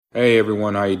Hey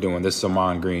everyone, how you doing? This is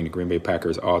Amon Green, the Green Bay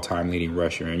Packers all-time leading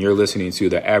rusher, and you're listening to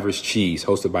The Average Cheese,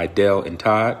 hosted by Dell and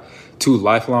Todd, two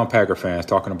lifelong Packer fans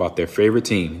talking about their favorite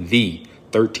team, the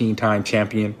 13-time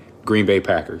champion Green Bay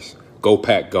Packers. Go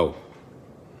Pack, go. What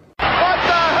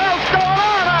the hell's going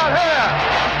on out here?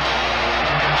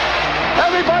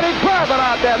 Everybody's grabbing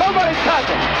out there. Nobody's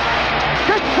touching.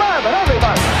 Get grabbing,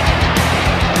 everybody.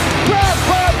 Grab,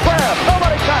 grab, grab.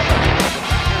 Nobody touching.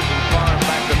 Far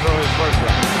back to throw his first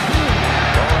round.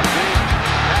 Going deep.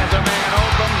 Has a man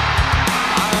open.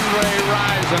 Andre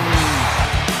Rison.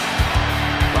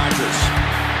 Rodgers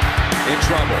in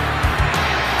trouble.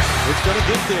 It's going to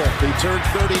get there. He turned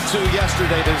 32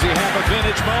 yesterday. Does he have a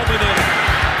vintage moment in it?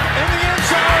 In the end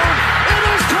zone. It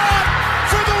is caught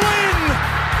for the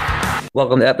win.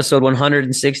 Welcome to episode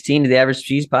 116 of the Average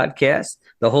Cheese Podcast.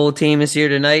 The whole team is here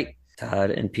tonight.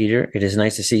 Todd and Peter. It is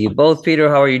nice to see you both. Peter,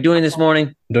 how are you doing this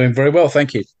morning? Doing very well,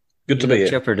 thank you. Good to be here.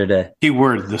 Chipper today.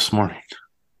 Keyword this morning.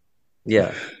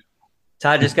 Yeah.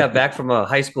 Todd just got back from a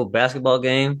high school basketball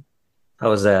game.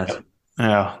 How was that?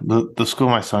 Yeah, the school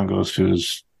my son goes to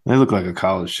they look like a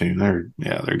college team. They're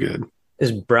good.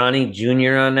 Is Bronny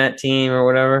Jr. on that team or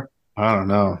whatever? I don't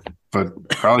know, but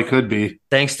probably could be.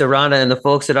 Thanks to Rhonda and the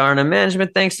folks at R&M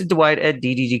Management. Thanks to Dwight at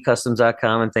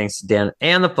ddgcustoms.com. And thanks to Dan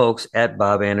and the folks at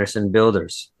Bob Anderson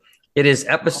Builders. It is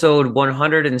episode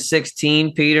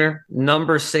 116, Peter.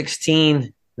 Number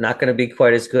 16. Not going to be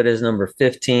quite as good as number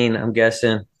 15, I'm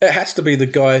guessing. It has to be the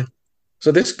guy.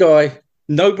 So this guy,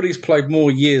 nobody's played more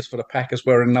years for the Packers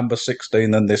wearing number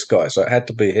 16 than this guy. So it had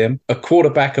to be him. A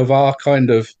quarterback of our kind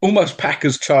of almost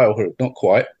Packers childhood. Not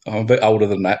quite. I'm a bit older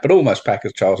than that, but almost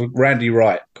Packers childhood. Randy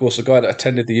Wright. Of course, a guy that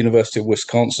attended the University of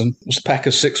Wisconsin. Was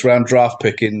Packers 6th-round draft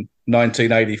pick in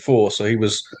 1984. So he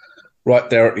was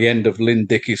right there at the end of Lynn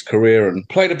Dickey's career and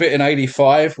played a bit in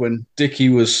 85 when Dickey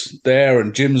was there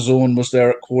and Jim Zorn was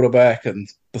there at quarterback, and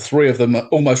the three of them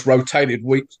almost rotated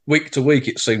week to week,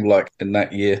 it seemed like, in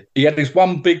that year. He had his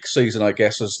one big season, I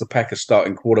guess, as the Packers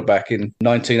starting quarterback in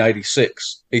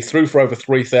 1986. He threw for over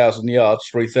 3,000 yards,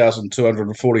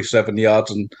 3,247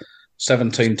 yards and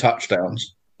 17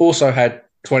 touchdowns. Also had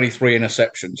 23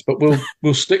 interceptions, but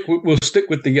we'll stick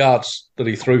with the yards that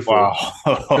he threw for. Wow.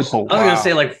 I was going to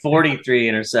say like 43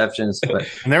 interceptions, but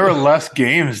And there were less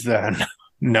games then.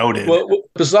 Noted. Well,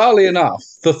 bizarrely enough,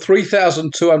 the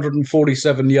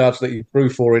 3,247 yards that he threw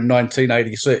for in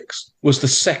 1986 was the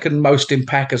second most in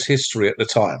Packers history at the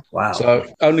time. Wow. So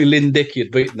only Lynn Dickey had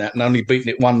beaten that and only beaten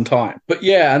it one time. But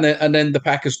yeah, and then the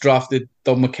Packers drafted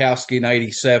Don Majkowski in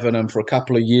 87, and for a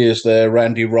couple of years there,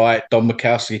 Randy Wright, Don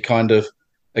Majkowski kind of,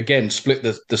 again, split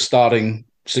the starting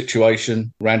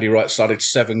situation. Randy Wright started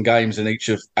 7 games in each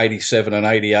of 87 and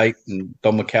 88, and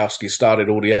Don Majkowski started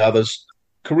all the others.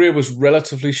 Career was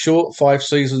relatively short, 5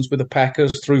 seasons with the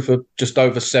Packers, threw for just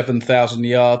over 7,000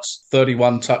 yards,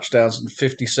 31 touchdowns and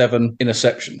 57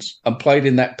 interceptions, and played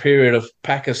in that period of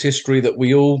Packers history that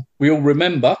we all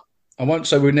remember. I won't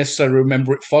say we necessarily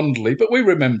remember it fondly, but we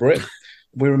remember it.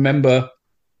 We remember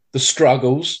the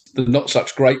struggles, the not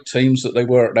such great teams that they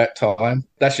were at that time.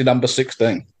 That's your number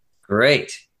 16.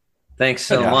 great. Thanks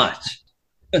so much.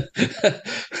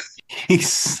 He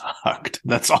sucked.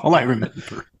 That's all I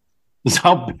remember. Is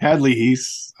how badly he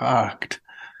sucked.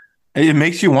 It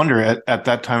makes you wonder at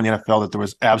that time in the NFL that there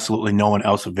was absolutely no one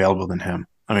else available than him.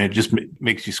 I mean, it just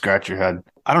makes you scratch your head.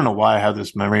 I don't know why I have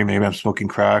this memory. Maybe I'm smoking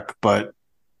crack, but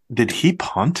did he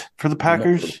punt for the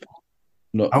Packers?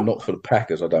 Not for the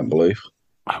Packers, I don't believe.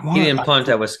 He didn't punt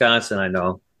at Wisconsin, I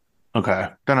know. Okay.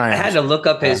 Then I had to look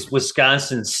up his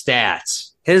Wisconsin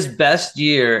stats. His best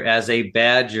year as a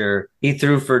Badger, he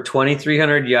threw for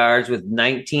 2,300 yards with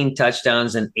 19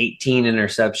 touchdowns and 18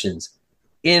 interceptions.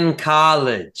 In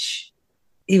college,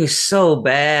 he was so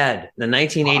bad. The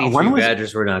 1983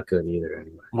 Badgers were not good either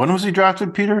anyway. When was he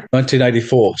drafted, Peter?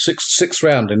 1984. Sixth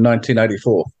round in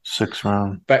 1984. 6th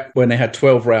round. Back when they had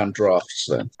 12-round drafts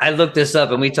then. I looked this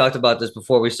up, and we talked about this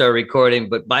before we started recording,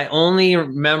 but my only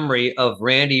memory of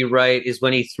Randy Wright is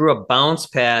when he threw a bounce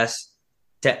pass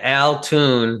to Al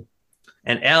Toon,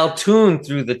 and Al Toon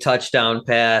threw the touchdown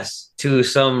pass to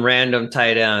some random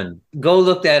tight end. Go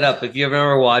look that up if you've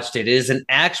ever watched it. It is an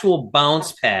actual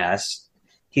bounce pass.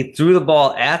 He threw the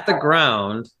ball at the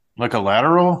ground. Like a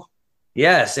lateral?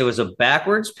 Yes, it was a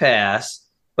backwards pass,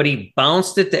 but he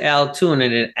bounced it to Al Toon,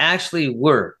 and it actually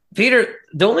worked. Peter,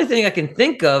 the only thing I can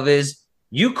think of is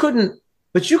you could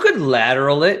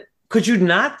lateral it. Could you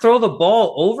not throw the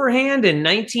ball overhand in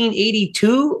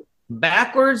 1982?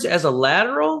 Backwards as a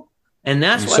lateral, and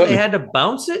that's why they had to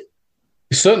bounce it.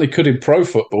 You certainly could in pro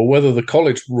football. Whether the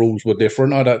college rules were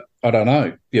different, I don't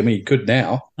know. I mean, you could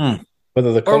now.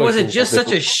 Whether the Or was it college just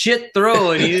such a shit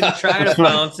throw and he didn't try to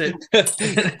bounce it?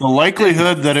 The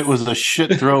likelihood that it was a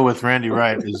shit throw with Randy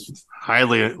Wright is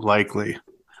highly likely.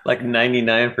 Like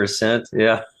 99%.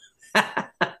 Yeah.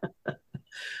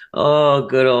 Oh,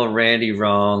 good old Randy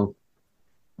Wrong.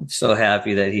 I'm so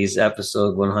happy that he's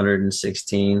episode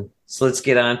 116. So let's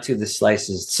get on to the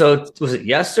slices. So was it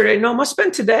yesterday? No, it must have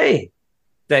been today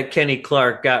that Kenny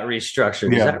Clark got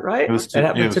restructured. Is that right? That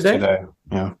happened today?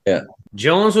 Yeah.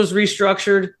 Jones was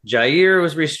restructured. Jair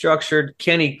was restructured.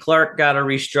 Kenny Clark got a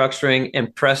restructuring,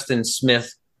 and Preston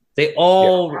Smith. They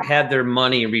all had their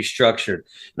money restructured.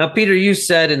 Now, Peter, you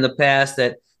said in the past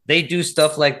that they do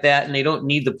stuff like that and they don't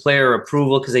need the player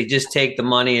approval because they just take the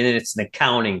money and then it's an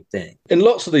accounting thing. In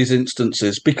lots of these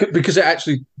instances, because it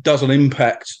actually doesn't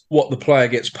impact what the player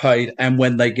gets paid and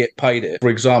when they get paid it. For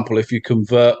example, if you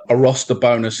convert a roster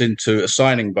bonus into a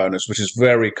signing bonus, which is a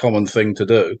very common thing to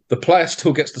do, the player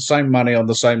still gets the same money on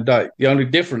the same day. The only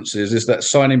difference is that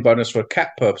signing bonus for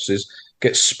cap purposes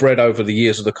gets spread over the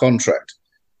years of the contract.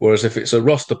 Whereas if it's a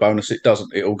roster bonus, it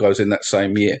doesn't. It all goes in that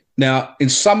same year. Now, in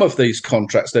some of these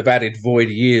contracts, they've added void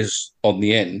years on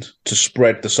the end to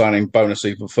spread the signing bonus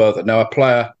even further. Now, a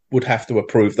player would have to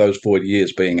approve those void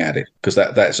years being added because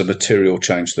that's a material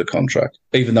change to the contract,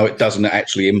 even though it doesn't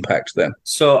actually impact them.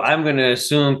 So I'm going to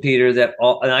assume, Peter, that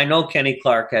and I know Kenny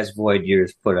Clark has void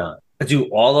years put on. Do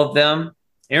all of them?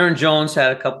 Aaron Jones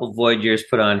had a couple void years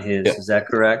put on his. Yep. Is that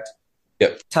correct?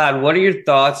 Yep. Todd, what are your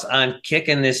thoughts on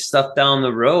kicking this stuff down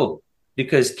the road?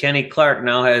 Because Kenny Clark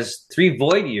now has 3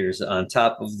 void years on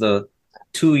top of the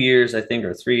 2 years, I think,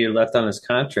 or 3 years left on his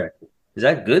contract. Is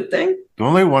that a good thing? The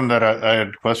only one that I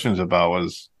had questions about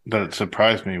was that it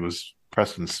surprised me was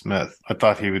Preston Smith. I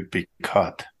thought he would be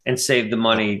cut. And save the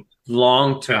money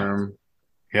long term.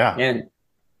 Yeah. And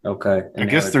okay. I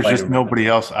guess there's just nobody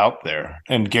else out there.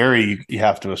 And Gary, you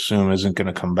have to assume, isn't going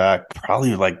to come back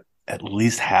probably like at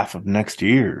least half of next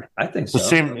year. I think so. The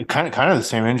same kind of the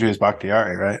same injury as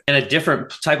Bakhtiari, right? And a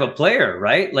different type of player,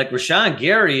 right? Like Rashawn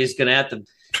Gary is going to have to.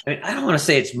 I mean, I don't want to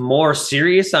say it's more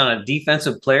serious on a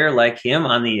defensive player like him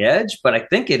on the edge, but I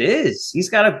think it is. He's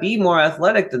got to be more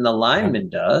athletic than the lineman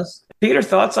does. Peter,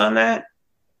 thoughts on that?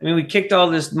 I mean, we kicked all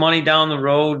this money down the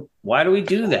road. Why do we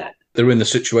do that? They're in the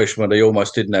situation where they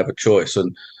almost didn't have a choice.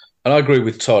 And I agree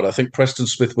with Todd. I think Preston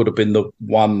Smith would have been the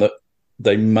one that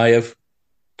they may have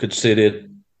considered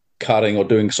cutting or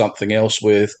doing something else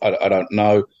with. I don't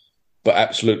know. But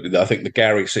absolutely, I think the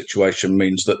Gary situation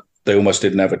means that they almost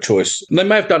didn't have a choice. And they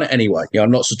may have done it anyway. I'm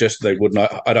not suggesting they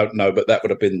wouldn't. I don't know, but that would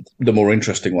have been the more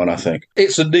interesting one, I think.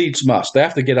 It's a needs must. They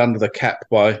have to get under the cap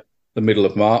by the middle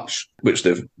of March, which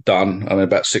they've done. I mean,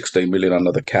 about 16 million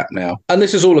under the cap now. And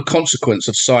this is all a consequence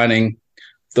of signing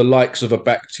the likes of a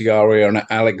Bakhtiari and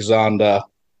Alexander,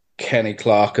 Kenny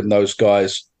Clark and those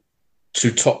guys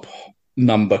to top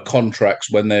number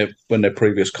contracts when their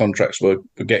previous contracts were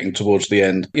getting towards the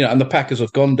end. And the Packers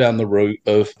have gone down the route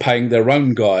of paying their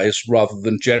own guys rather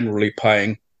than generally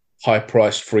paying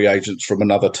high-priced free agents from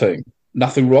another team.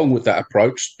 Nothing wrong with that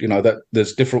approach. That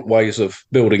there's different ways of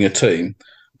building a team,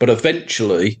 but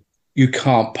eventually you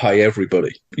can't pay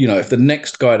everybody. If the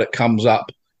next guy that comes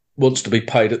up wants to be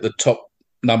paid at the top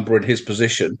number in his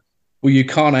position, well, you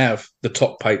can't have the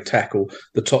top paid tackle,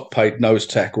 the top paid nose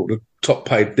tackle, the top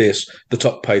paid this, the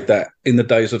top paid that in the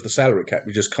days of the salary cap.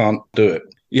 You just can't do it.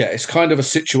 Yeah, it's kind of a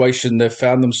situation they've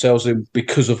found themselves in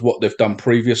because of what they've done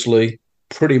previously.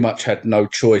 Pretty much had no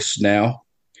choice now.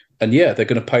 And yeah, they're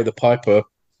going to pay the piper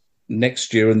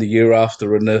next year and the year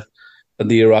after and the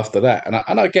year after that.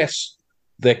 And I guess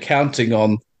they're counting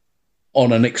on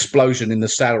an explosion in the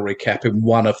salary cap in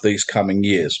one of these coming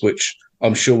years, which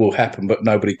I'm sure will happen, but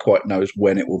nobody quite knows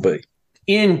when it will be.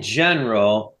 In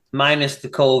general, minus the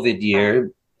COVID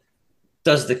year,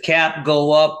 does the cap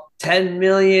go up 10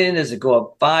 million? Does it go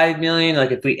up 5 million?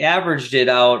 Like if we averaged it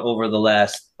out over the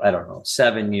last,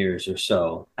 7 years or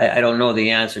so, I don't know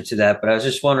the answer to that, but I was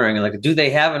just wondering, like, do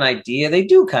they have an idea? They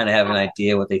do kind of have an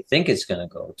idea what they think it's going to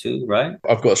go to, right?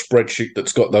 I've got a spreadsheet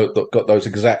that's got those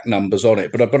exact numbers on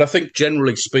it. But I think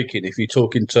generally speaking, if you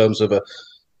talk in terms of a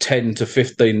 10 to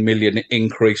 15 million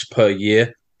increase per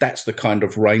year, that's the kind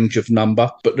of range of number.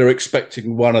 But they're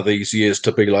expecting one of these years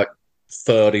to be like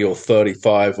 30 or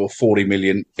 35 or 40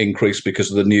 million increase because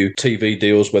of the new TV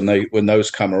deals when those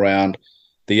come around.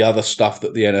 The other stuff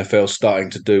that the NFL is starting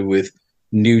to do with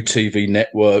new TV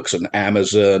networks and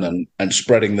Amazon and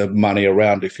spreading the money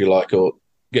around, if you like, or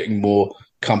getting more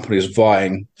companies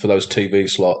vying for those TV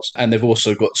slots. And they've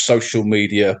also got social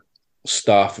media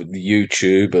staff at the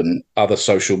YouTube and other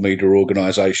social media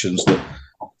organizations that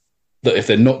that if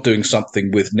they're not doing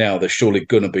something with now, they're surely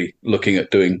going to be looking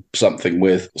at doing something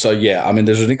with. So, yeah, I mean,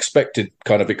 there's an expected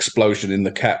kind of explosion in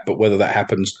the cap, but whether that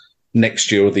happens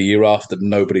next year or the year after,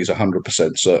 nobody's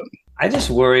 100% certain. I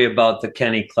just worry about the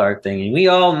Kenny Clark thing. And we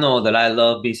all know that I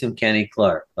love me some Kenny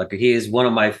Clark. Like, he is one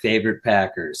of my favorite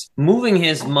Packers. Moving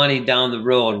his money down the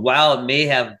road, while it may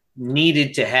have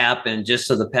needed to happen just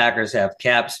so the Packers have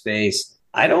cap space,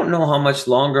 I don't know how much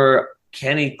longer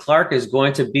Kenny Clark is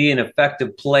going to be an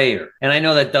effective player. And I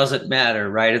know that doesn't matter,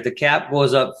 right? If the cap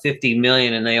goes up $50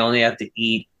 million and they only have to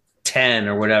eat 10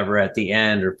 or whatever at the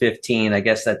end, or 15, I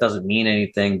guess that doesn't mean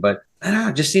anything. But I don't know,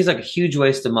 it just seems like a huge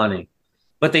waste of money.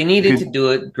 But they needed to do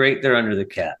it. Great, they're under the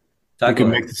cap. You could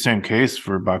make the same case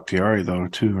for Bakhtiari, though,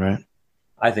 too, right?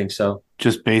 I think so.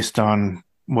 Just based on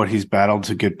what he's battled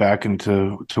to get back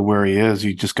into where he is,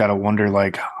 you just got to wonder,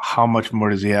 like, how much more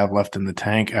does he have left in the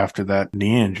tank after that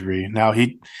knee injury? Now,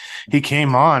 he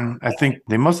came on. I think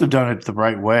they must have done it the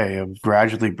right way of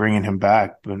gradually bringing him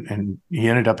back, and he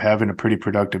ended up having a pretty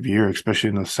productive year,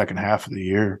 especially in the second half of the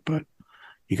year. But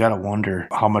you got to wonder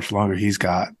how much longer he's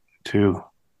got, too.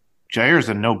 Jair's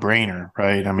a no-brainer,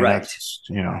 right? I mean, right. That's,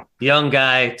 young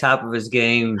guy, top of his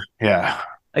game. Yeah.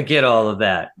 I get all of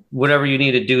that. Whatever you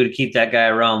need to do to keep that guy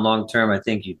around long-term, I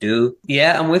think you do.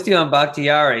 Yeah, I'm with you on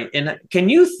Bakhtiari. And can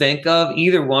you think of,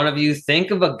 either one of you,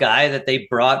 think of a guy that they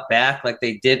brought back like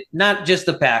they did, not just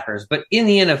the Packers, but in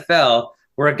the NFL,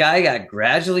 where a guy got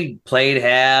gradually played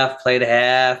half,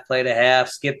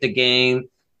 skipped a game,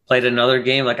 played another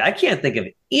game? Like, I can't think of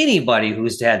anybody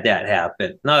who's had that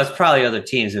happen. No, it's probably other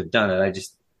teams have done it.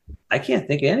 I can't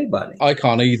think of anybody. I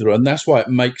can't either, and that's why it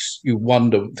makes you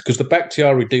wonder, because the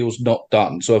Bakhtiari deal's not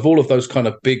done. So of all of those kind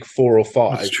of big 4 or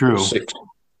 5 or 6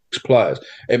 players,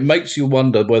 it makes you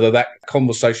wonder whether that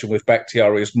conversation with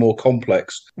Bakhtiari is more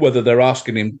complex, whether they're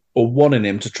asking him or wanting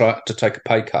him to try to take a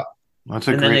pay cut. And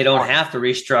then they don't have to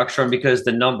restructure him because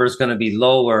the number's going to be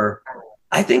lower.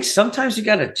 I think sometimes you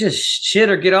got to just shit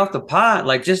or get off the pot.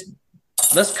 Like, just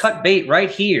let's cut bait right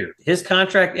here. His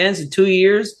contract ends in 2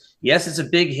 years. Yes, it's a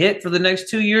big hit for the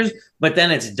next 2 years, but then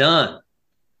it's done.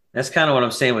 That's kind of what I'm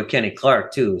saying with Kenny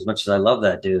Clark, too, as much as I love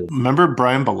that dude. Remember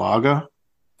Brian Balaga?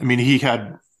 I mean, he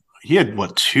had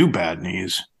what, 2 bad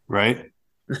knees, right?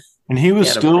 And he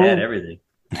was still bad everything.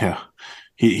 Yeah.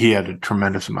 He had a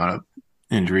tremendous amount of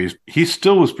injuries. He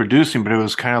still was producing, but it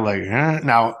was kind of like,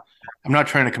 Now, I'm not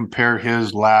trying to compare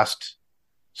his last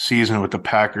season with the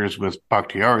Packers with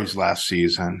Bakhtiari's last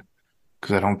season,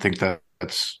 because I don't think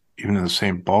that's even in the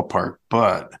same ballpark.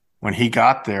 But when he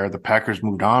got there, the Packers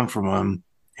moved on from him.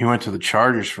 He went to the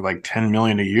Chargers for like $10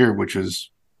 million a year, which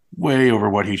is way over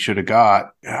what he should have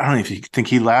got. I don't even think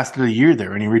he lasted a year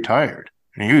there, and he retired.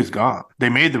 And he was gone. They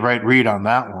made the right read on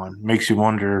that one. Makes you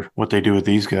wonder what they do with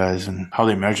these guys and how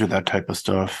they measure that type of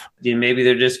stuff. Maybe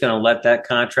they're just going to let that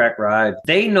contract ride.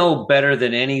 They know better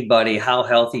than anybody how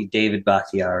healthy David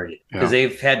Bakhtiari is, because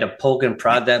they've had to poke and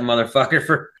prod that motherfucker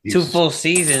for 2 full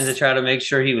seasons to try to make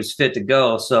sure he was fit to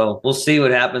go. So we'll see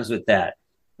what happens with that.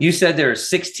 You said there are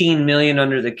 $16 million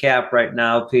under the cap right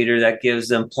now, Peter. That gives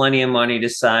them plenty of money to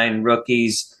sign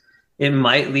rookies. It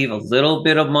might leave a little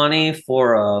bit of money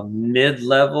for a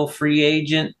mid-level free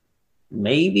agent,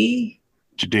 maybe.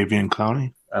 Jadeveon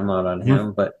Clowney. I'm out on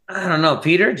him, but I don't know.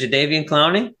 Peter, Jadeveon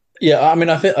Clowney? Yeah, I mean,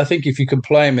 I think if you can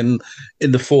play him in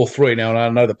the 4-3 now, and I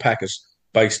know the Packers'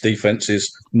 base defense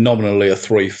is nominally a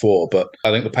 3-4, but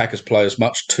I think the Packers play as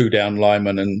much 2 down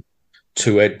linemen and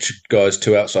 2 edge guys,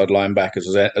 2 outside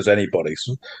linebackers as anybody.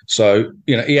 So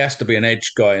he has to be an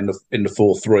edge guy in the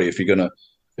 4-3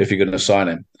 if you're gonna sign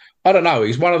him. I don't know.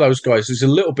 He's one of those guys. He's a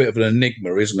little bit of an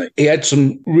enigma, isn't he? He had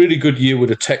some really good year with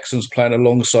the Texans playing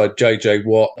alongside J.J.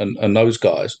 Watt and those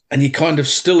guys. And you kind of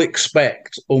still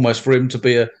expect almost for him to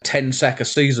be a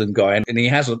 10-sack-a-season guy, and he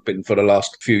hasn't been for the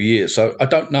last few years. So I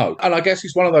don't know. And I guess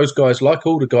he's one of those guys, like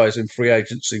all the guys in free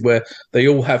agency, where they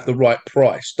all have the right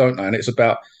price, don't they? And it's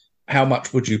about how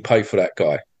much would you pay for that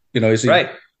guy? Is he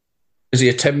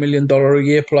a $10 million a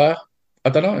year player? I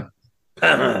don't know.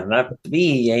 Not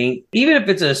me, he ain't. Even if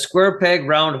it's a square peg,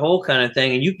 round hole kind of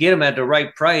thing, and you get him at the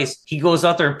right price, he goes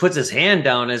out there and puts his hand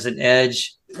down as an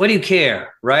edge. What do you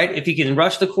care, right? If you can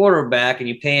rush the quarterback and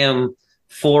you pay him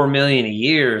 $4 million a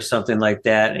year or something like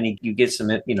that, and you get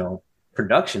some,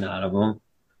 production out of him,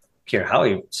 care how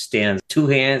he stands. 2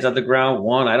 hands on the ground,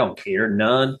 1, I don't care,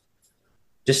 none.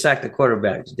 Just sack the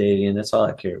quarterback, Davian. That's all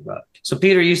I care about. So,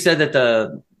 Peter, you said that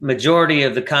the majority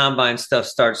of the combine stuff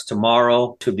starts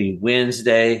tomorrow to be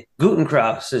Wednesday.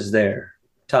 Gutenkraus is there,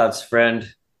 Todd's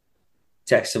friend.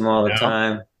 Text him all the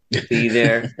time. Be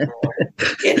there.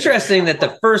 Interesting that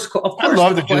the first. I'd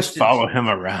love to just follow him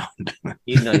around.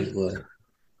 You know you would.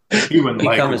 He wouldn't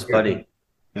like become it. his buddy.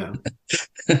 Yeah.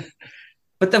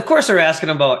 But of course, they're asking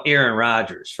about Aaron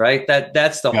Rodgers, right?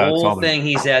 That's the Yeah, it's all whole the- thing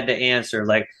he's had to answer.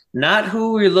 Like, not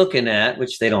who we're looking at,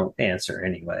 which they don't answer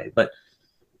anyway, but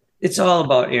it's all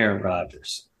about Aaron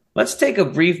Rodgers. Let's take a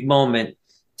brief moment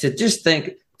to just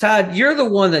think, Todd, you're the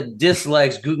one that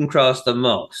dislikes Gutekunst the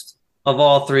most of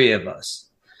all three of us.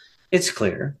 It's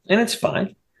clear, and it's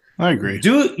fine. I agree.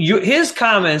 His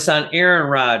comments on Aaron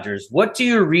Rodgers, what do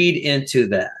you read into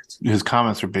that? His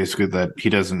comments are basically that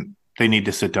they need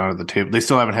to sit down at the table. They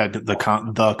still haven't had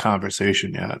the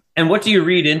conversation yet. And what do you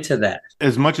read into that?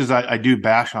 As much as I do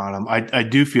bash on him, I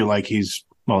do feel like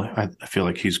I feel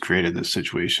like he's created this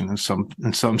situation in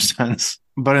some sense.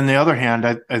 But on the other hand,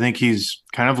 I think he's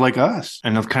kind of like us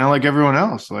and kind of like everyone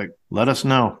else. Like, let us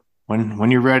know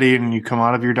when you're ready and you come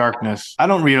out of your darkness. I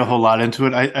don't read a whole lot into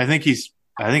it. I think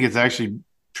it's actually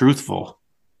truthful,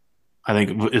 I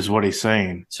think, is what he's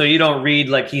saying. So you don't read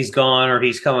like he's gone or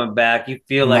he's coming back. You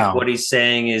feel like No. what he's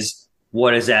saying is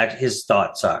what his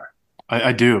thoughts are.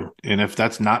 I do. And if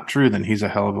that's not true, then he's a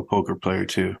hell of a poker player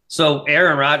too. So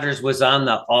Aaron Rodgers was on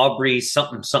the Aubrey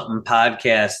something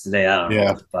podcast today. I don't know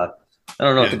what the fuck. I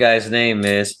don't know what the guy's name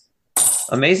is.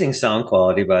 Amazing sound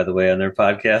quality, by the way, on their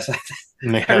podcast.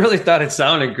 And they I really thought it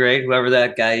sounded great, whoever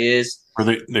that guy is.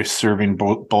 Were they're serving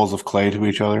bowls of clay to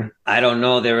each other? I don't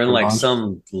know. They were in For like lunch?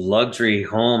 some luxury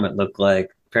home, it looked like.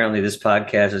 Apparently this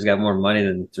podcast has got more money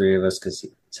than the three of us because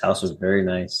his house was very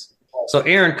nice. So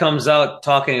Aaron comes out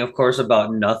talking, of course,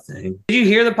 about nothing. Did you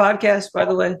hear the podcast, by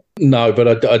the way? No,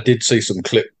 but I did see some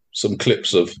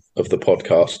clips of the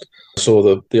podcast. I saw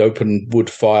the open wood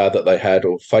fire that they had,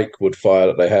 or fake wood fire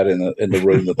that they had in the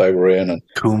room that they were in. And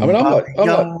I mean,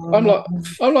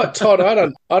 I'm like Todd. I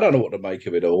don't know what to make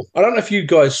of it all. I don't know if you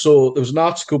guys saw. There was an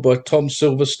article by Tom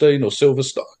Silverstein or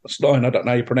Silverstein. I don't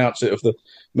know how you pronounce it, of the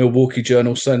Milwaukee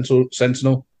Journal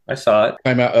Sentinel. I saw it.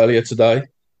 Came out earlier today.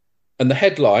 And the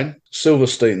headline,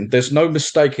 Silverstein, there's no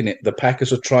mistaking it. The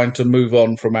Packers are trying to move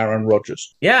on from Aaron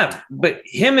Rodgers. Yeah, but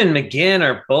him and McGinn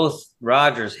are both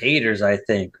Rodgers haters, I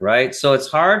think, right? So it's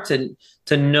hard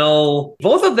to know.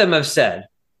 Both of them have said,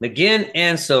 McGinn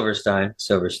and Silverstein,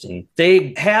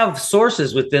 they have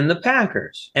sources within the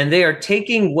Packers, and they are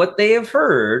taking what they have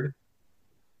heard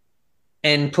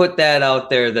and put that out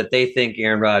there that they think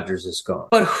Aaron Rodgers is gone.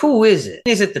 But who is it?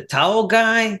 Is it the towel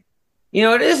guy? You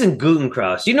know, it isn't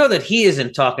Gutekunst. You know that he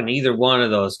isn't talking to either one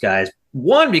of those guys.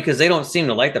 One, because they don't seem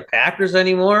to like the Packers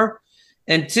anymore.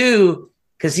 And two,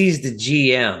 because he's the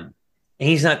GM. And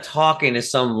he's not talking to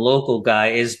some local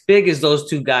guy as big as those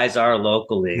two guys are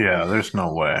locally. Yeah, there's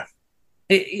no way.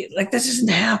 Like, this isn't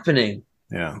happening.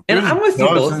 Yeah. And I'm with you,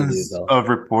 both of you, Dozens though. of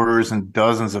reporters and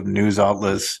dozens of news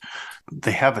outlets,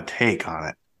 they have a take on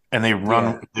it. And they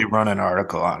run an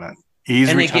article on it.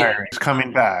 He's retiring. He's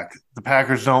coming back. The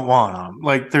Packers don't want him.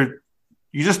 Like,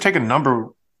 you just take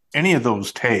any of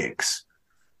those takes,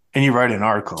 and you write an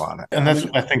article on it. And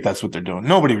I think that's what they're doing.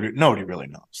 Nobody really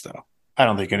knows, though. I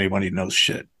don't think anybody knows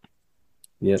shit.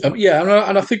 Yeah,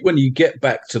 and I think when you get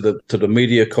back to the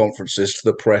media conferences, to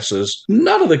the pressers,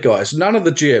 none of the guys, none of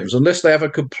the GMs, unless they have a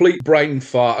complete brain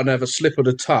fart and have a slip of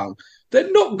the tongue,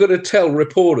 they're not going to tell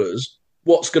reporters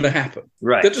what's going to happen.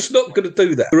 Right. They're just not going to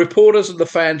do that. The reporters and the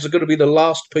fans are going to be the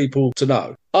last people to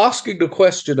know. Asking the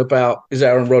question about, is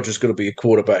Aaron Rodgers going to be a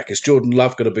quarterback? Is Jordan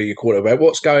Love going to be a quarterback?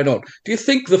 What's going on? Do you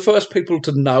think the first people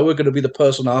to know are going to be the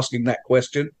person asking that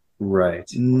question? Right.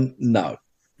 No.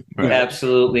 Right.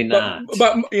 Absolutely not.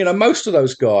 But you know, most of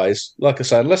those guys, like I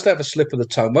say, unless they have a slip of the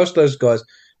tongue, most of those guys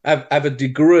have a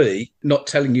degree not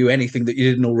telling you anything that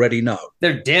you didn't already know.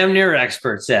 They're damn near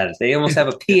experts at it. They almost have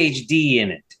a PhD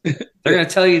in it. They're going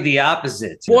to tell you the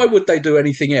opposite. Why would they do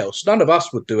anything else? None of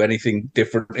us would do anything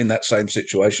different in that same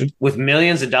situation. With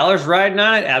millions of dollars riding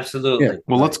on it? Absolutely. Yeah.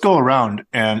 Well, let's go around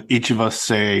and each of us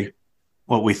say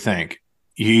what we think.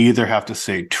 You either have to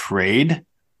say trade,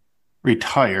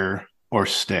 retire, or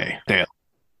stay. Dale.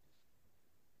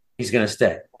 He's going to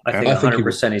stay. I think I think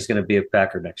 100% he's going to be a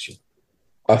Packer next year.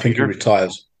 I think he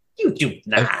retires. You do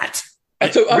not.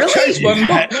 I've Really? changed my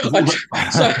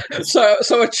mind.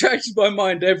 So I changed my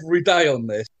mind every day on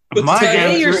this. But My today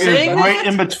answer you're is saying right that?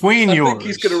 in between I yours. think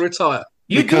he's going to retire.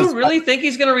 You Because do really think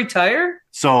he's going to retire?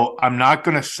 So I'm not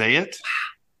going to say it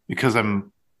because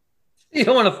You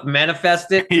don't want to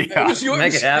manifest it? yeah.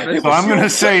 Make it happen? So I'm going to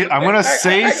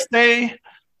say stay,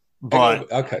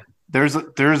 but Okay. there's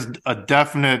a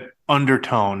definite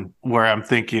undertone where I'm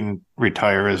thinking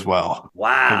retire as well.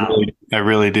 Wow. I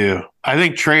really do. I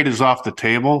think trade is off the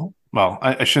table. Well,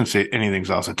 I shouldn't say anything's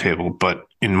off the table, but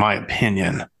in my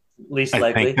opinion, Least I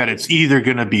likely. think that it's either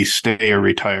going to be stay or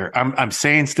retire. I'm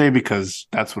saying stay because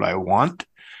that's what I want,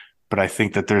 but I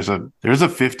think that there's a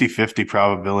 50-50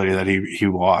 probability that he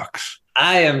walks.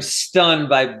 I am stunned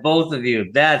by both of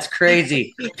you. That's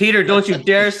crazy. Peter, don't you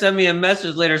dare send me a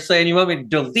message later saying you want me to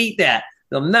delete that.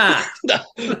 I'm not. No.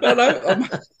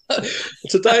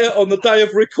 Today, on the day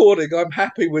of recording, I'm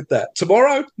happy with that.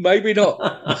 Tomorrow, maybe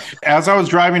not. As I was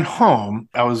driving home,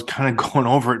 I was kind of going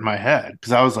over it in my head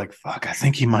because I was like, fuck, I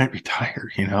think he might retire,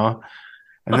 you know?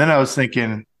 And then I was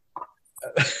thinking,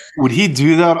 would he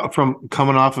do that from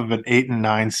coming off of an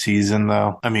 8-9 season,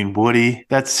 though? I mean, would he?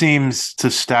 That seems to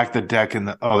stack the deck in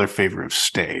the other favor of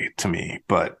stay to me.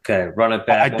 But okay, run it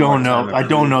back. I don't know. I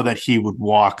don't know that he would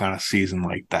walk on a season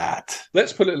like that.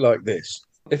 Let's put it like this.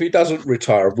 If he doesn't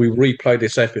retire, we replay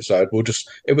this episode.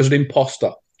 It was an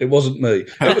imposter. It wasn't me.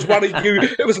 It was one of you.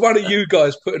 It was one of you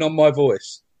guys putting on my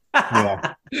voice.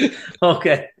 Yeah.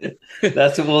 Okay.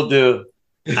 That's what we'll do.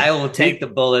 I will take the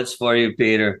bullets for you,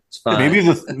 Peter. It's fine. Maybe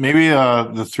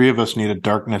the three of us need a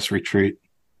darkness retreat.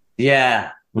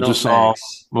 Yeah. We'll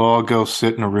all go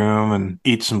sit in a room and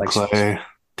eat some clay.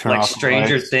 Turn like off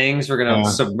Stranger Things. We're gonna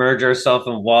submerge ourselves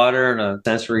in water in a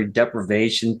sensory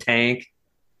deprivation tank.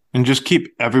 And just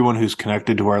keep everyone who's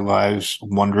connected to our lives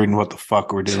wondering what the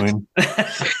fuck we're doing.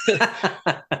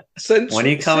 When are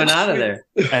you coming out of there?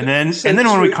 And then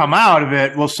when we come out of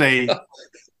it, we'll say,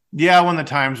 yeah, when the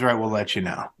time's right, we'll let you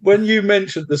know. When you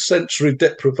mentioned the sensory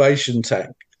deprivation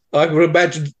tank, I would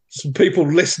imagine some people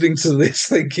listening to this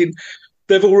thinking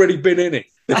they've already been in it.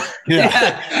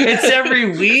 Yeah. It's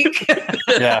every week.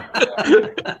 Yeah.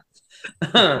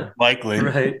 Likely.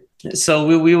 Right. So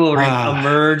we will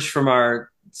emerge from our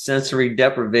sensory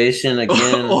deprivation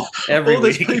again every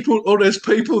week. There's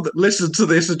people that listen to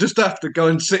this and just have to go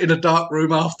and sit in a dark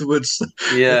room afterwards.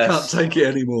 Yeah, can't take it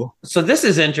anymore. So this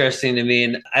is interesting to me,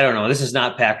 and I don't know. This is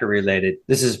not Packer related.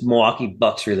 This is Milwaukee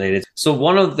Bucks related. So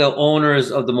one of the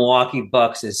owners of the Milwaukee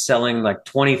Bucks is selling like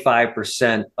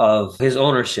 25% of his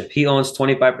ownership. He owns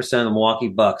 25% of the Milwaukee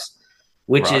Bucks,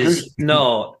 which Rogers? is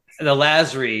the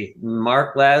Lasry,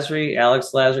 Mark Lasry,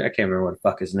 Alex Lasry, I can't remember what the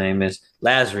fuck his name is.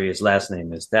 Lasry, his last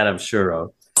name is, that I'm sure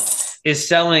of, is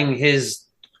selling his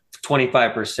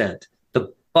 25%.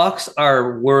 The Bucks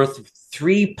are worth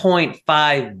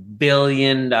 $3.5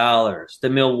 billion. The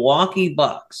Milwaukee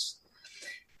Bucks,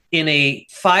 in a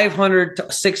 500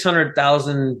 to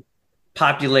 600,000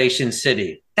 population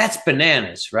city. That's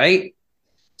bananas, right?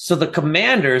 So the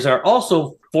Commanders are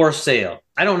also for sale.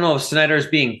 I don't know if Snyder is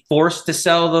being forced to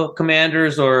sell the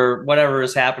Commanders or whatever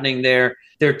is happening there.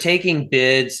 They're taking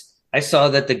bids. I saw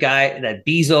that that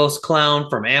Bezos clown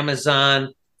from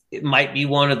Amazon, it might be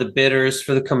one of the bidders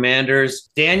for the Commanders.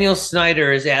 Daniel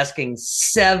Snyder is asking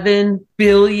 $7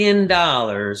 billion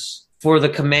for the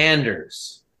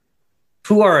Commanders,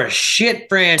 who are a shit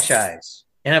franchise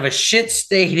and have a shit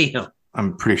stadium.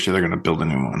 I'm pretty sure they're going to build a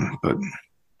new one, but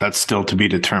that's still to be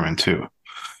determined too.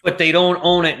 But they don't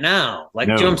own it now.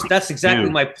 That's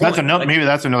exactly my point. Maybe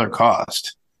that's another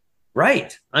cost.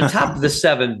 Right. On top of the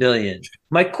 $7 billion.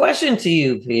 My question to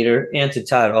you, Peter, and to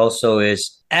Todd also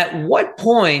is, at what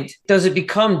point does it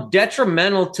become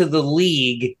detrimental to the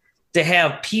league to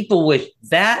have people with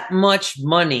that much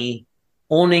money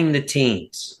owning the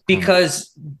teams?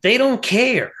 Because they don't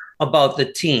care about the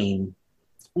team,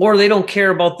 or they don't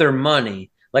care about their money.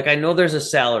 Like, I know there's a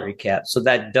salary cap, so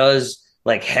that does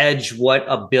hedge what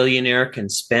a billionaire can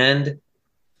spend.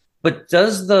 But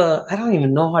I don't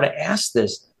even know how to ask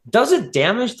this. Does it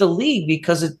damage the league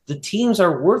because the teams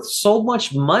are worth so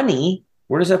much money?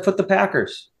 Where does that put the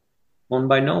Packers? Owned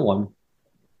by no one.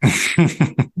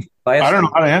 I don't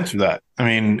know how to answer that. I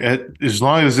mean, as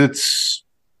long as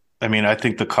I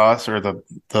think the costs or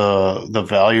the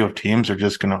value of teams are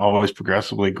just going to always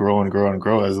progressively grow and grow and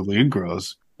grow as the league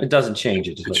grows. It doesn't change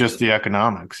it. It's just the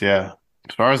economics, yeah.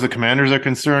 As far as the Commanders are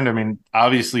concerned, I mean,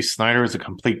 obviously Snyder is a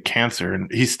complete cancer,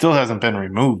 and he still hasn't been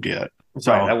removed yet.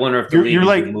 So right. I wonder if the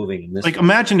league is moving in this. Like,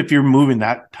 imagine if you're moving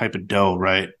that type of dough,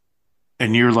 right?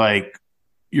 And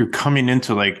you're coming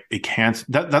into a cancer.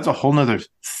 That's a whole nother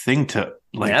thing to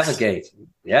navigate.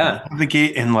 Yeah,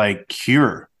 navigate and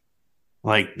cure.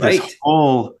 This right.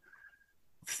 whole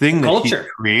thing that culture he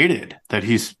created that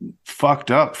he's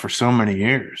fucked up for so many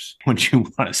years. Would you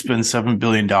want to spend $7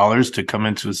 billion to come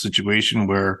into a situation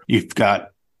where you've got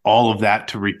all of that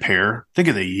to repair? Think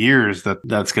of the years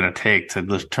that's going to take to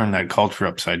just turn that culture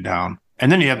upside down.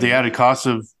 And then you have the added cost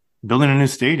of building a new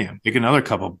stadium. Take another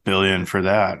couple billion for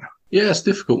that. Yeah, it's a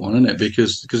difficult one, isn't it?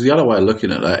 Because the other way of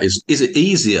looking at that is it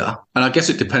easier? And I guess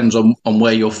it depends on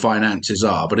where your finances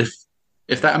are. But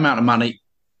if that amount of money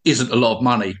isn't a lot of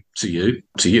money to you,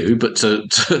 but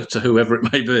to whoever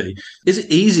it may be, is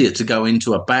it easier to go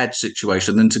into a bad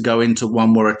situation than to go into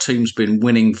one where a team's been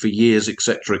winning for years,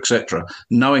 etc.,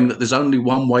 knowing that there's only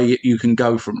one way you can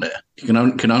go from there? You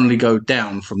can only go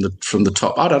down from the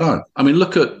top. I don't know. I mean,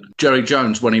 look at Jerry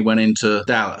Jones when he went into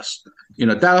Dallas.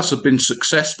 Dallas had been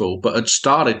successful, but had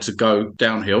started to go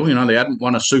downhill. They hadn't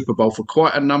won a Super Bowl for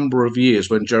quite a number of years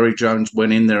when Jerry Jones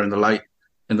went in there in the late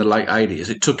 80s.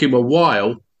 It took him a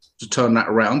while to turn that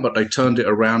around, but they turned it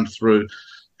around through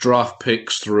draft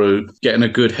picks, through getting a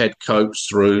good head coach,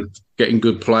 through getting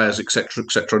good players, etc.,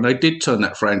 etc. And they did turn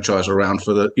that franchise around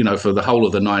for the whole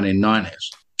of the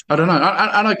 1990s. I don't know.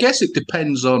 And I guess it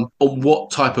depends on what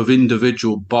type of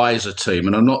individual buys a team.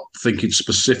 And I'm not thinking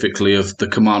specifically of the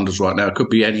Commanders right now. It could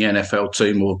be any NFL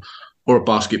team or a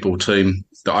basketball team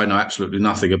that I know absolutely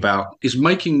nothing about. Is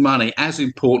making money as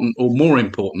important or more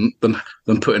important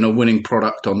than putting a winning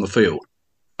product on the field?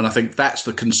 And I think that's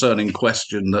the concerning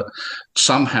question, that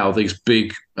somehow these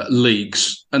big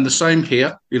leagues, and the same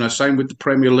here, same with the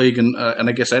Premier League and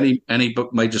I guess any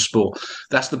major sport,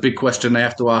 that's the big question they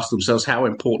have to ask themselves. How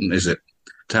important is it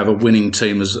to have a winning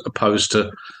team as opposed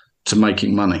to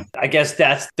making money? I guess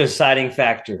that's the deciding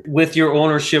factor with your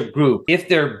ownership group. If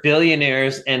they're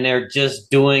billionaires and they're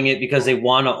just doing it because they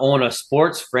want to own a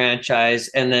sports franchise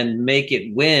and then make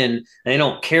it win, and they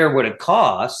don't care what it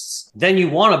costs, then you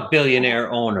want a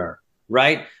billionaire owner,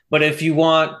 right? But if you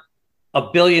want a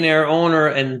billionaire owner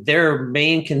and their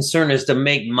main concern is to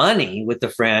make money with the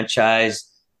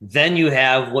franchise, then you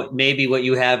have what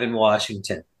you have in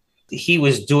Washington. He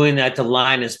was doing that to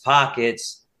line his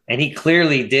pockets. And he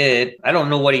clearly did. I don't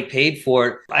know what he paid for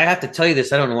it. I have to tell you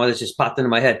this. I don't know why this just popped into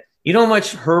my head. You know how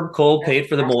much Herb Cole paid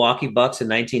for the Milwaukee Bucks in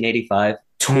 1985?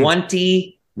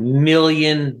 $20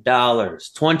 million.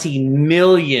 $20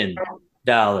 million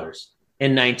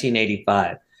in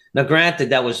 1985. Now,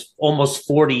 granted, that was almost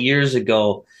 40 years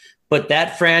ago, but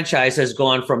that franchise has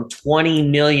gone from $20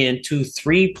 million to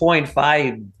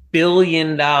 $3.5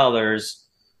 billion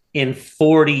in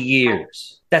 40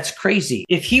 years. That's crazy.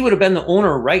 If he would have been the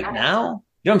owner right now,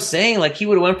 you know what I'm saying? Like, he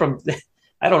would have went from,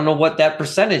 I don't know what that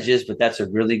percentage is, but that's a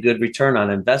really good return on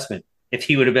investment. If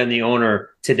he would have been the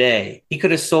owner today, he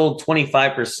could have sold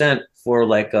 25% for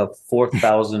like a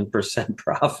 4,000%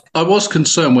 profit. I was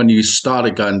concerned when you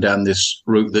started going down this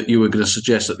route that you were going to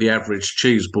suggest that the average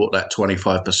cheese bought that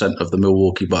 25% of the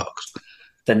Milwaukee Bucks.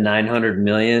 The 900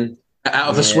 million? Out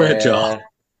of the swear jar.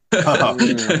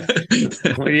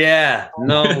 Yeah,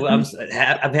 no, I'm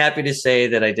happy to say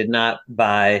that I did not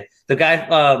buy the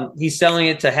guy. He's selling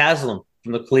it to Haslam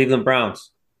from the Cleveland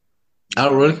Browns.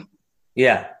 Oh, really?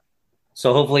 Yeah.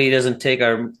 So hopefully he doesn't take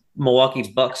our Milwaukee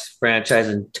Bucks franchise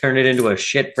and turn it into a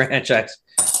shit franchise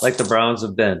like the Browns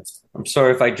have been. I'm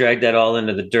sorry if I dragged that all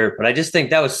into the dirt, but I just think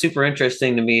that was super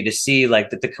interesting to me to see like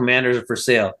that the Commanders are for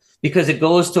sale, because it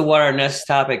goes to what our next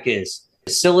topic is: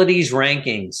 facilities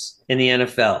rankings in the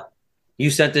NFL. You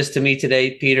sent this to me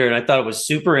today, Peter, and I thought it was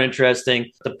super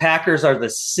interesting. The Packers are the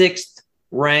 6th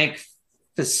ranked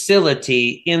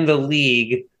facility in the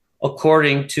league,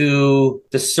 according to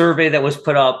the survey that was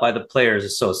put out by the Players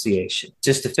Association.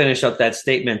 Just to finish up that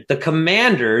statement, the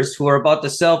Commanders, who are about to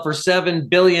sell for $7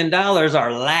 billion,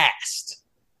 are last.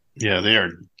 Yeah, they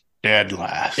are dead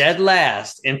last. Dead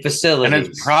last in facilities. And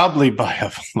it's probably by a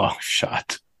long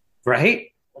shot.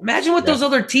 Right? Imagine what those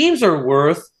other teams are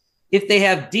worth if they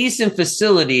have decent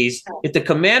facilities. If the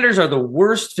Commanders are the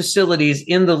worst facilities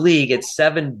in the league at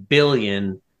 $7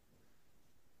 billion,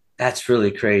 that's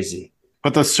really crazy.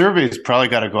 But the survey's probably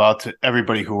got to go out to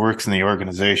everybody who works in the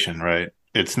organization, right?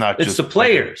 It's not just the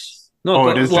players. No,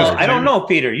 it is. Well, I don't know,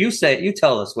 Peter. You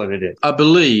tell us what it is. I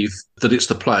believe that it's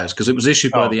the players, because it was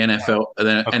issued by the NFL,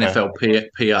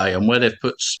 NFLPA, and where they've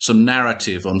put some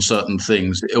narrative on certain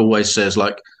things, it always says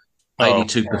like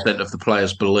 82% of the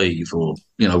players believe, or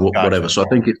whatever. So I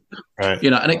think it, right.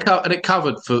 And it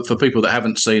covered for people that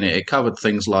haven't seen it. It covered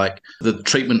things like the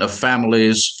treatment of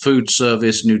families, food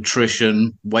service,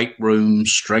 nutrition, weight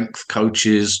rooms, strength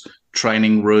coaches,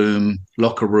 training room,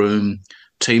 locker room,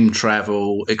 team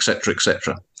travel, etc.,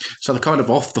 etc. So the kind of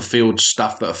off the field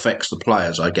stuff that affects the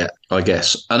players, I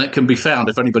guess, and it can be found,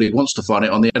 if anybody wants to find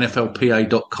it, on the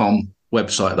NFLPA.com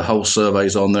website. The whole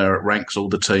survey's on there. It ranks all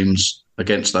the teams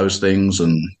against those things,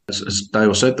 and as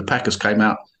Dale said, the Packers came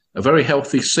out a very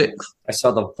healthy 6th. I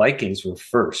saw the Vikings were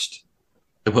first.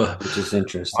 They were, which is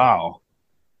interesting. Wow.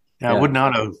 Yeah, I would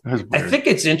not have. I think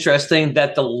it's interesting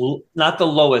that not the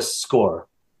lowest score,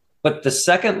 but the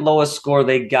second lowest score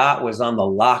they got was on the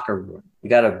locker room. We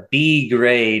got a B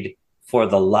grade for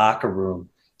the locker room,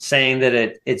 saying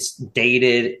that it's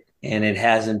dated and it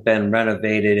hasn't been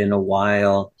renovated in a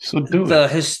while. So do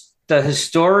it. The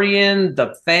historian,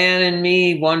 the fan in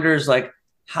me wonders, like,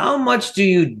 how much do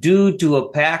you do to a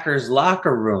Packers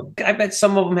locker room? I bet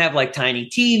some of them have like tiny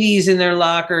TVs in their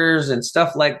lockers and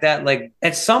stuff like that. Like,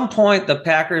 at some point, the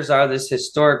Packers are this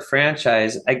historic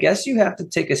franchise. I guess you have to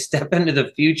take a step into the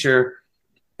future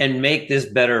and make this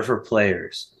better for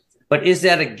players. But is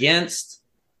that against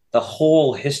the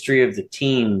whole history of the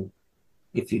team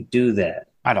if you do that?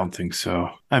 I don't think so.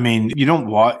 I mean, you don't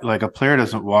walk, like, a player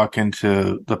doesn't walk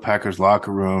into the Packers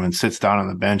locker room and sits down on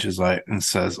the benches and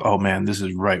says, "Oh man, this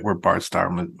is right where Bart Starr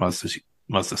must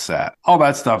have sat." All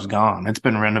that stuff's gone. It's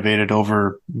been renovated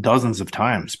over dozens of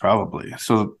times, probably.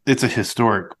 So it's a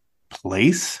historic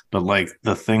place, but like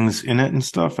the things in it and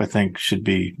stuff, I think should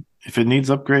be, if it needs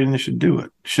upgrading, they should do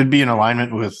it. Should be in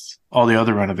alignment with all the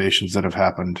other renovations that have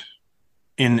happened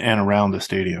in and around the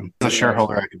stadium. As a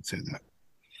shareholder, I can say that.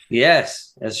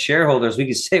 Yes, as shareholders, we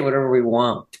can say whatever we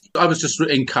want. I was just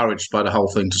encouraged by the whole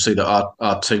thing to see that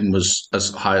our team was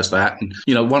as high as that. And,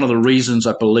 you know, one of the reasons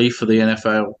I believe for the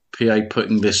NFLPA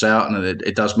putting this out, and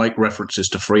it does make references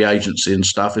to free agency and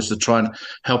stuff, is to try and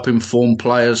help inform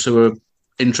players who are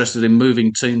interested in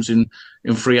moving teams in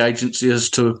free agency as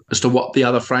to what the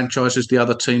other franchises, the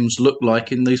other teams look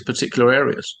like in these particular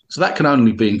areas. So that can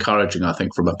only be encouraging, I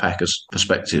think, from a Packers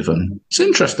perspective. And it's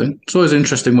interesting. It's always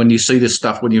interesting when you see this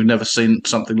stuff when you've never seen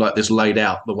something like this laid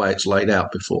out the way it's laid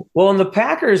out before. Well, and the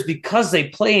Packers, because they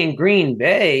play in Green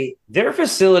Bay, their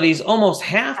facilities almost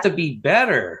have to be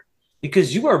better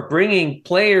because you are bringing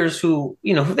players who,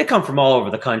 you know, they come from all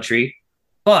over the country,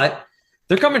 but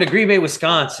they're coming to Green Bay,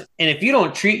 Wisconsin. And if you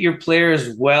don't treat your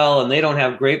players well and they don't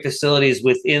have great facilities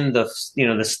within the, you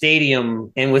know, the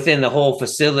stadium and within the whole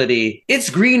facility, it's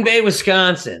Green Bay,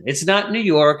 Wisconsin. It's not New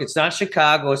York. It's not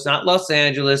Chicago. It's not Los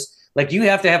Angeles. Like, you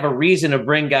have to have a reason to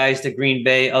bring guys to Green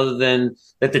Bay other than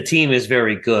that the team is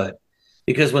very good.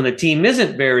 Because when the team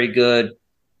isn't very good,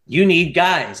 you need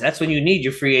guys. That's when you need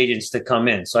your free agents to come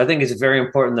in. So I think it's very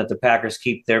important that the Packers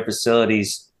keep their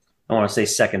facilities, I want to say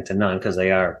second to none because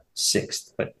they are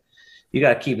sixth, but you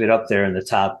got to keep it up there in the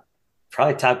top,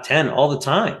 probably top 10 all the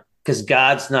time, because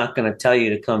God's not going to tell you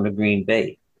to come to Green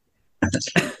Bay.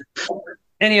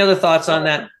 Any other thoughts on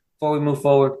that before we move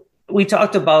forward? We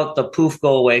talked about the poof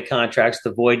go away contracts,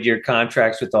 the void year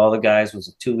contracts with all the guys. Was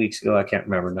it 2 weeks ago? I can't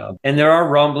remember now. And there are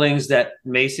rumblings that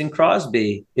Mason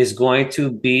Crosby is going to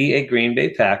be a Green Bay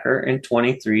Packer in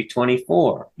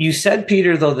 23-24. You said,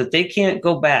 Peter, though, that they can't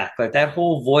go back. Like, that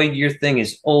whole void year thing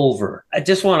is over. I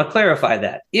just want to clarify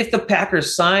that. If the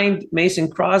Packers signed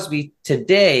Mason Crosby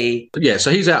today. Yeah,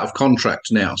 so he's out of contract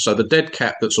now. So the dead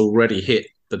cap that's already hit,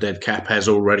 the dead cap has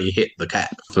already hit the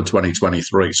cap for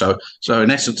 2023. So in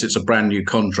essence, it's a brand new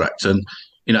contract. And,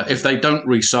 you know, if they don't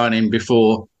re-sign him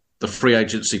before the free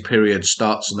agency period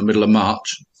starts in the middle of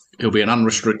March, he'll be an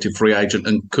unrestricted free agent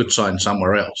and could sign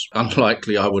somewhere else.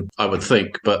 Unlikely, I would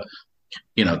think. But,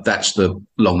 you know, that's the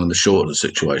long and the short of the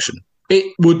situation.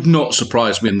 It would not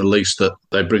surprise me in the least that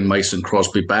they bring Mason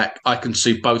Crosby back. I can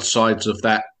see both sides of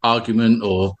that argument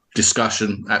or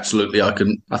discussion. Absolutely. I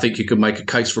think you can make a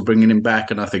case for bringing him back,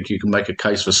 and I think you can make a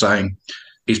case for saying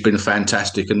he's been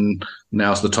fantastic and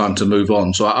now's the time to move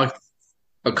on. So I'm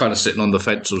kind of sitting on the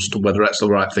fence as to whether that's the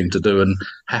right thing to do, and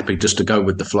happy just to go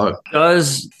with the flow.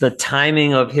 Does the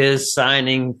timing of his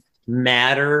signing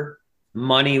matter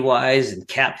money-wise and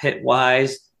cap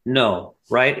hit-wise? No,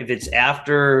 right? If it's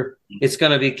after, it's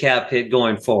going to be cap hit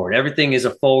going forward. Everything is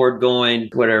a forward going,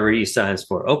 whatever he signs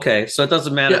for. Okay, so it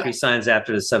doesn't matter if he signs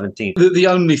after the 17th. The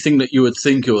only thing that you would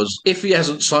think was, if he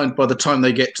hasn't signed by the time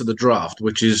they get to the draft,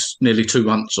 which is nearly 2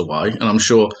 months away, and I'm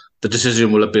sure the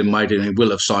decision will have been made and he will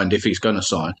have signed if he's going to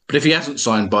sign. But if he hasn't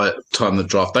signed by the time of the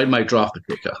draft, they may draft the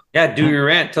kicker. Yeah, Dewey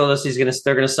Rant told us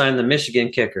they're going to sign the Michigan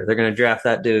kicker. They're going to draft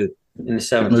that dude in the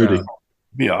 7th round.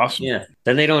 Be awesome. Yeah.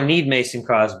 Then they don't need Mason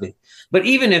Crosby. But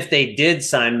even if they did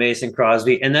sign Mason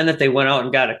Crosby, and then if they went out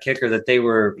and got a kicker that they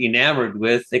were enamored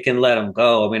with, they can let him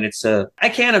go. I mean, I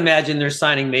can't imagine they're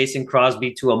signing Mason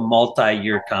Crosby to a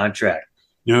multi-year contract.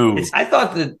 No. I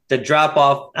thought the drop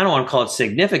off, I don't want to call it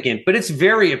significant, but it's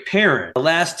very apparent. The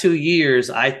last 2 years,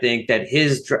 I think that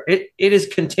it is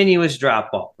continuous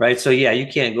drop off, right? So yeah,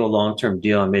 you can't go long-term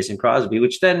deal on Mason Crosby,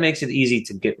 which then makes it easy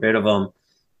to get rid of him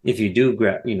if you do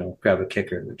grab a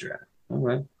kicker in the draft. All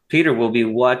right. Peter will be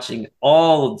watching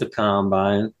all of the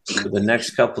combine for the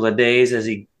next couple of days as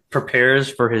he prepares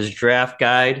for his draft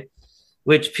guide,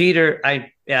 which, Peter,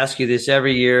 I ask you this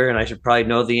every year, and I should probably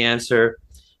know the answer.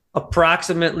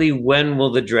 Approximately when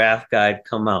will the draft guide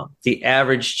come out? The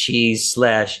Average Cheese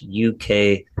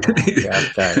 /UK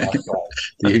draft guide.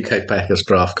 The UK Packers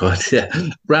draft guide, yeah.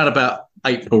 Round about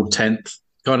April 10th,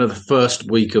 kind of the first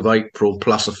week of April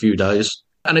plus a few days.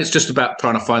 And it's just about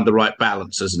trying to find the right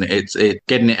balance, isn't it? It's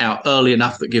getting it out early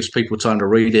enough that gives people time to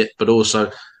read it, but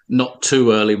also not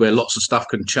too early where lots of stuff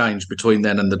can change between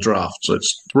then and the draft. So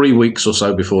it's 3 weeks or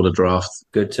so before the draft.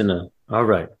 Good to know. All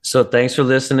right. So thanks for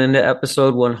listening to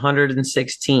episode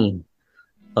 116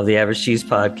 of the Average Cheese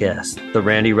Podcast, the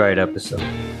Randy Wright episode.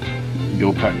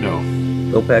 Go Pack Go.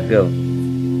 Go Pack Go.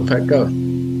 Go Pack Go.